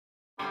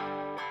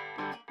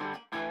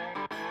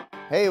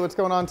Hey, what's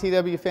going on,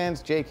 TW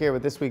fans? Jake here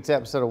with this week's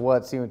episode of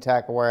What's New in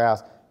Tackle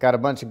Warehouse. Got a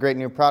bunch of great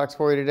new products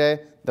for you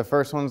today. The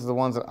first one's the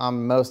ones that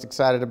I'm most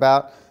excited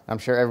about. I'm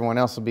sure everyone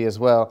else will be as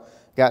well.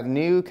 Got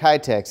new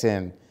Keitechs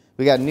in.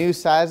 We got new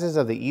sizes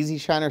of the Easy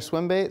Shiner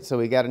swim bait. So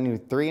we got a new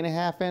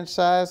 3.5 inch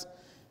size,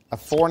 a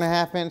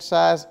 4.5 inch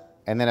size,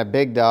 and then a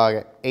big dog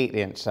at 8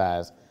 inch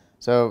size.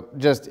 So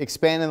just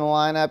expanding the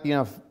lineup, you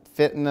know,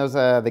 fitting those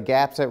the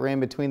gaps that were in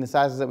between the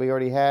sizes that we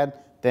already had.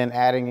 Then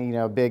adding, you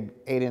know, a big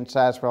 8 inch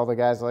size for all the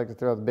guys that like to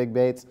throw the big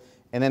baits.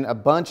 And then a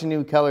bunch of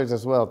new colors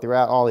as well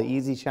throughout all the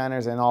Easy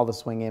Shiners and all the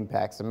swing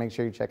impacts. So make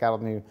sure you check out all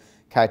the new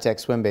Keitech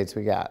swim baits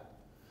we got.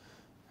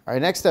 All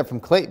right, next up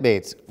from CL8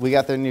 Baits, we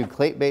got their new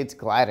CL8 Baits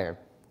glider.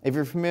 If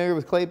you're familiar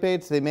with CL8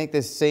 Baits, they make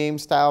this same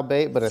style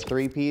bait, but a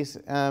three-piece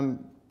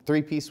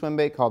swim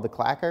bait called the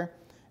Clacker.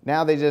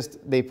 Now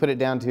they put it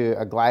down to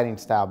a gliding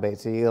style bait,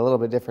 so you get a little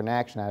bit different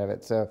action out of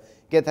it. So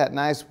get that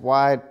nice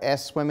wide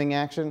S swimming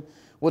action.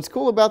 What's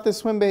cool about this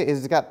swim bait is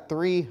it's got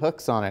 3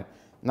 hooks on it.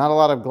 Not a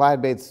lot of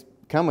glide baits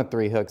come with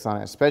 3 hooks on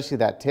it, especially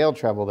that tail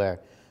treble there.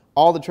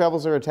 All the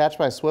trebles are attached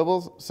by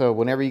swivels, so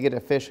whenever you get a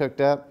fish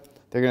hooked up,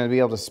 they're going to be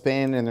able to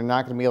spin and they're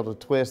not going to be able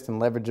to twist and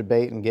leverage a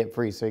bait and get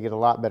free, so you get a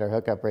lot better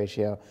hookup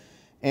ratio.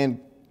 And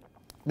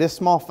this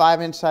small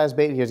 5 inch size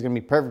bait here is going to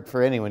be perfect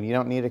for anyone. You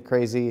don't need a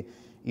crazy,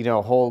 you know,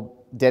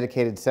 whole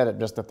dedicated setup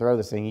just to throw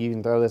this thing. You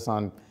can throw this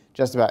on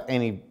just about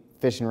any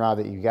fishing rod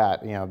that you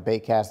got, you know,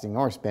 bait casting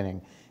or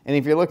spinning. And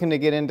if you're looking to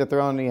get into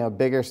throwing, you know,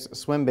 bigger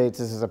swim baits,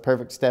 this is a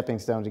perfect stepping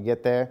stone to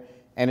get there.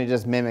 And it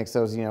just mimics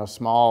those, you know,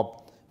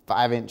 small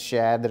 5 inch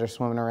shad that are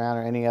swimming around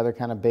or any other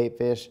kind of bait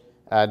fish.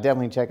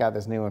 Definitely check out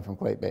this new one from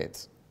CL8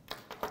 Baits.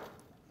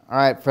 All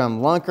right,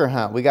 from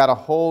Lunkerhunt, we got a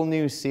whole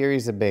new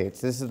series of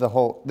baits. This is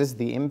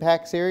the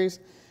Impact series.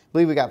 I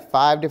believe we got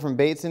 5 different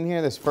baits in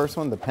here. This first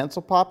one, the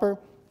pencil popper.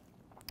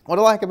 What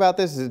I like about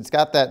this is it's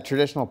got that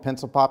traditional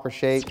pencil popper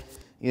shape.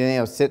 You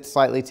know, sits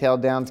slightly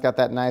tailed down. It's got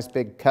that nice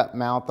big cut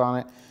mouth on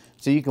it.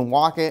 So you can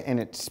walk it and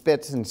it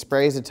spits and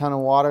sprays a ton of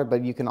water,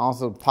 but you can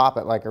also pop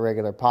it like a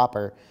regular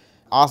popper.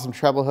 Awesome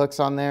treble hooks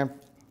on there.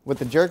 With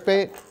the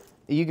jerkbait,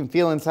 you can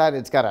feel inside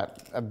it's got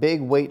a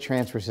big weight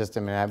transfer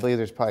system, and I believe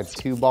there's probably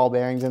 2 ball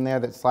bearings in there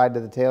that slide to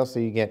the tail, so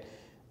you get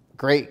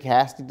great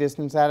casting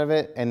distance out of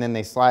it, and then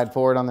they slide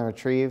forward on the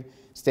retrieve,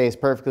 stays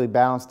perfectly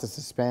balanced to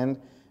suspend.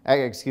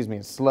 Excuse me,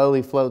 it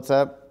slowly floats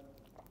up.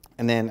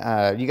 And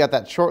then you got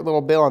that short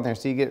little bill on there,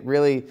 so you get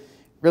really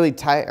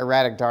tight,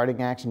 erratic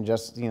darting action,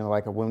 just, you know,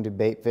 like a wounded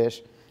bait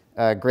fish.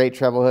 Great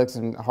treble hooks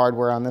and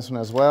hardware on this one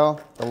as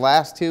well. The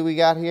last 2 we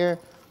got here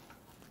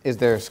is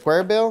their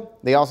square bill.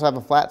 They also have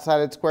a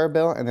flat-sided square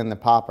bill, and then the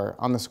popper.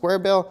 On the square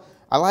bill,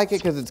 I like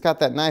it because it's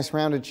got that nice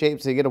rounded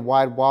shape, so you get a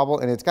wide wobble,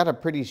 and it's got a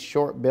pretty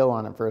short bill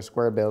on it for a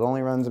square bill. It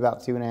only runs about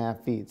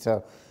 2.5 feet,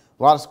 so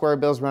a lot of square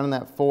bills running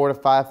that 4 to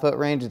 5 foot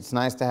range. It's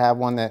nice to have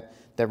one that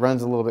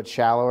runs a little bit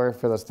shallower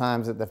for those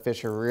times that the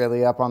fish are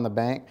really up on the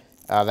bank.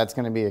 That's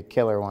going to be a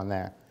killer one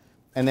there.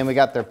 And then we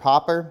got their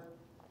popper,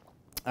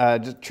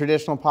 just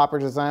traditional popper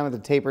design with a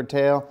tapered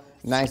tail,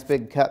 nice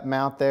big cut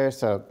mouth there,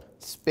 so it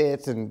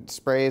spits and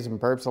sprays and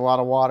burps a lot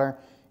of water.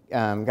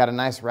 Got a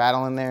nice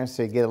rattle in there,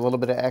 so you get a little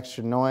bit of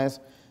extra noise.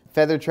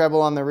 Feather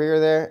treble on the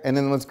rear there. And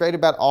then what's great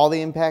about all the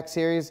Impact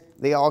series,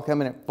 they all come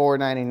in at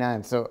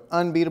 $4.99, so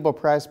unbeatable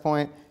price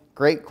point.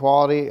 Great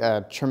quality,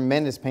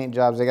 tremendous paint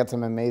jobs. They got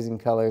some amazing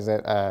colors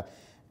that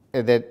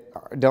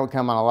don't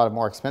come on a lot of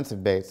more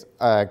expensive baits.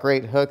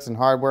 Great hooks and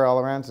hardware all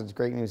around, so it's a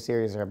great new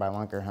series there by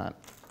Lunkerhunt.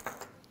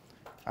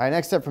 All right,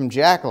 next up from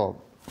Jackall,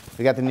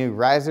 we got the new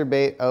Riser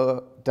Bait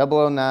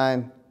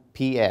 009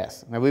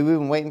 PS. Now, we've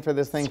been waiting for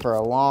this thing for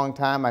a long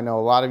time. I know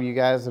a lot of you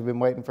guys have been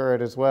waiting for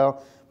it as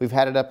well. We've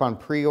had it up on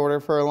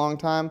pre-order for a long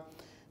time.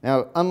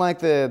 Now, unlike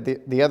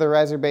the other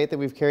Riser Bait that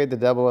we've carried,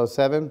 the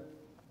 007,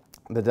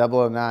 the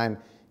 009,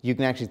 you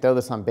can actually throw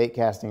this on bait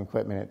casting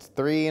equipment. It's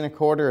 3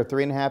 1/4 or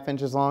 3.5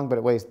 inches long, but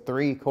it weighs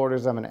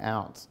 3/4 of an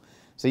ounce.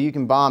 So you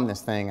can bomb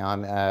this thing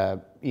on,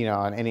 you know,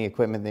 on any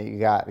equipment that you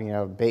got. You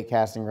know, bait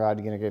casting rod,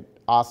 you're gonna get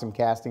awesome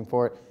casting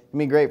for it. It can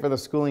be great for the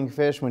schooling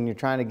fish when you're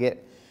trying to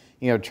get,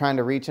 you know, trying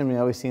to reach them. It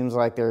always seems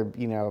like they're,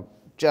 you know,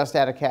 just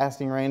out of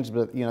casting range,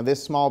 but you know,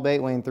 this small bait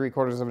weighing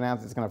 3/4 of an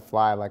ounce, it's gonna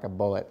fly like a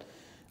bullet.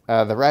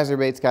 The Riser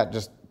Bait's got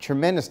just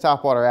tremendous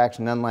topwater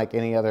action, unlike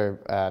any other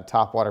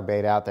topwater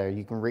bait out there.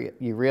 You can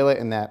you reel it,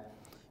 and that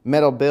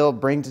metal bill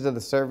brings it to the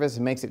surface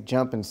and makes it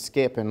jump and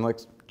skip and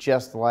looks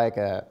just like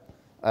a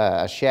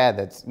shad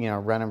that's, you know,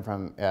 running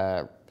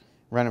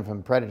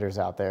from predators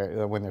out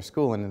there when they're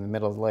schooling in the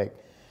middle of the lake.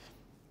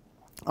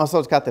 Also,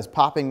 it's got this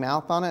popping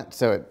mouth on it,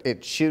 so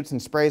it shoots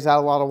and sprays out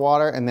a lot of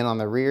water, and then on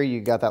the rear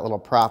you got that little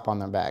prop on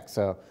the back.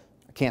 So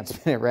I can't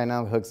spin it right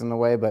now, the hook's in the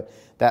way, but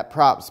that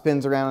prop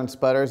spins around and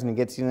sputters, and it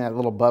gets you in that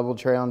little bubble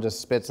trail and just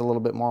spits a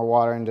little bit more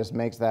water and just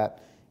makes that,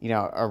 you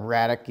know,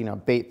 erratic, you know,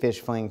 bait fish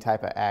fling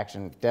type of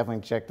action.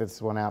 Definitely check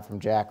this one out from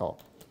Jackall.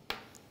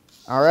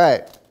 All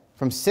right,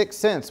 from 6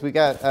 Cents, we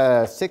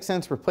got 6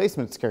 Cents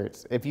replacement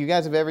skirts. If you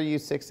guys have ever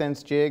used 6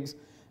 Cents jigs,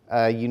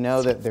 you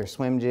know that their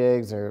swim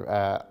jigs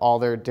or all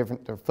their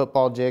different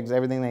football jigs,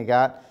 everything they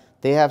got,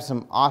 they have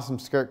some awesome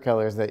skirt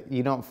colors that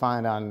you don't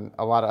find on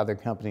a lot of other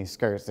companies'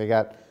 skirts. They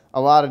got a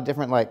lot of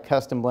different like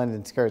custom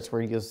blended skirts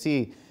where you'll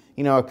see,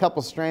 you know, a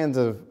couple strands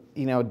of,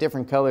 you know,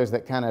 different colors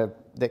that kind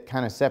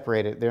of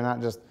separate it. They're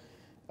not just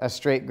a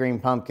straight green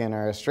pumpkin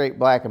or a straight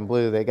black and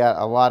blue. They got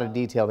a lot of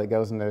detail that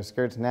goes into their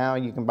skirts. Now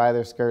you can buy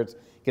their skirts,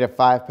 get a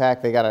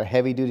 5-pack. They got a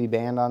heavy duty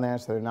band on there,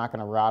 so they're not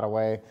gonna rot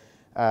away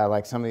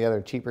like some of the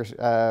other cheaper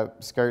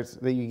skirts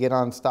that you get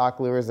on stock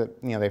lures that,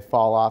 you know, they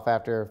fall off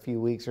after a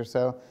few weeks or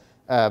so.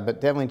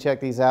 But definitely check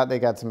these out. They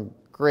got some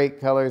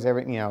great colors,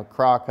 you know,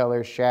 craw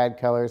colors, shad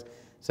colors.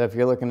 So if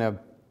you're looking to,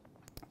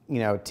 you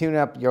know, tune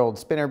up your old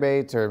spinner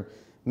baits or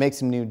make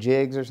some new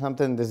jigs or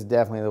something, this is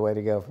definitely the way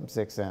to go from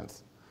 6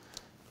 cents.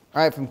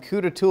 All right, from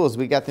Cuda Tools,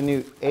 we got the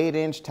new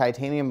 8-inch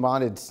titanium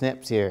bonded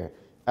snips here.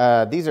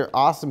 These are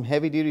awesome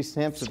heavy-duty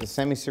snips with a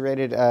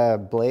semi-serrated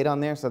blade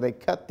on there, so they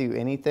cut through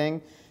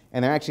anything,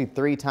 and they're actually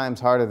 3 times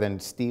harder than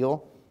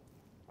steel.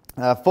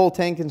 Full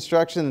tank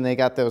construction, and they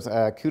got those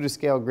Cuda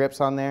scale grips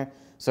on there,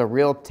 so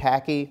real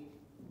tacky.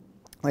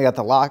 They got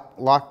the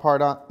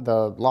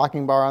the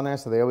locking bar on there,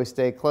 so they always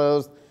stay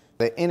closed.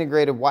 The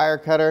integrated wire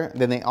cutter.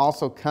 Then they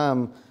also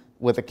come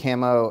with a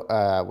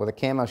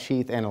camo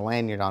sheath and a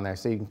lanyard on there,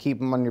 so you can keep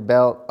them on your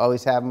belt.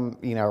 Always have them,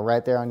 you know,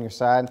 right there on your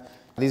side.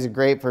 These are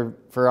great for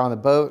on the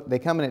boat. They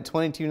come in at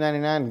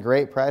 $22.99,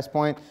 great price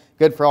point.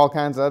 Good for all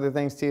kinds of other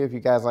things too. If you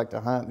guys like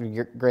to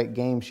hunt, great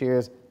game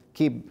shears.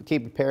 Keep a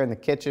pair in the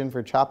kitchen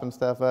for chopping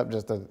stuff up.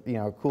 Just a, you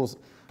know,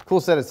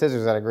 cool set of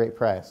scissors at a great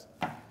price.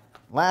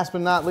 Last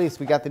but not least,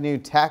 we got the new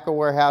Tackle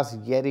Warehouse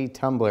Yeti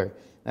tumbler.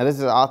 Now this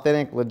is an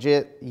authentic,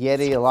 legit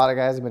Yeti. A lot of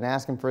guys have been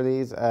asking for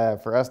these,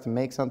 for us to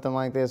make something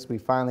like this. We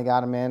finally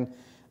got them in.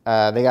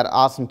 They got an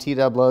awesome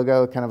T-Dub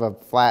logo, kind of a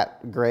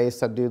flat gray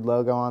subdued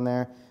logo on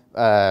there.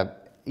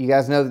 You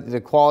guys know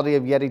the quality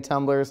of Yeti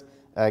tumblers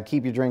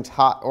keep your drinks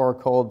hot or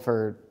cold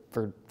for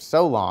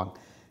so long.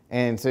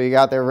 And so you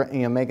got there,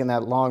 you know, making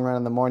that long run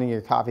in the morning,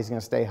 your coffee's gonna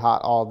stay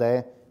hot all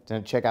day.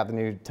 So check out the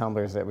new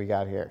tumblers that we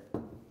got here.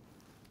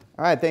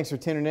 All right, thanks for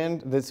tuning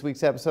in to this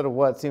week's episode of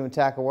What's New in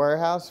Tackle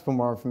Warehouse. For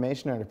more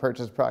information or to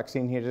purchase products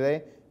seen here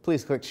today,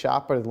 please click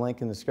shop or the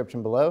link in the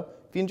description below.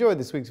 If you enjoyed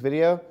this week's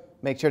video,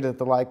 make sure to hit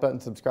the like button,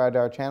 subscribe to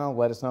our channel,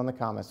 let us know in the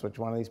comments which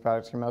one of these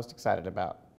products you're most excited about.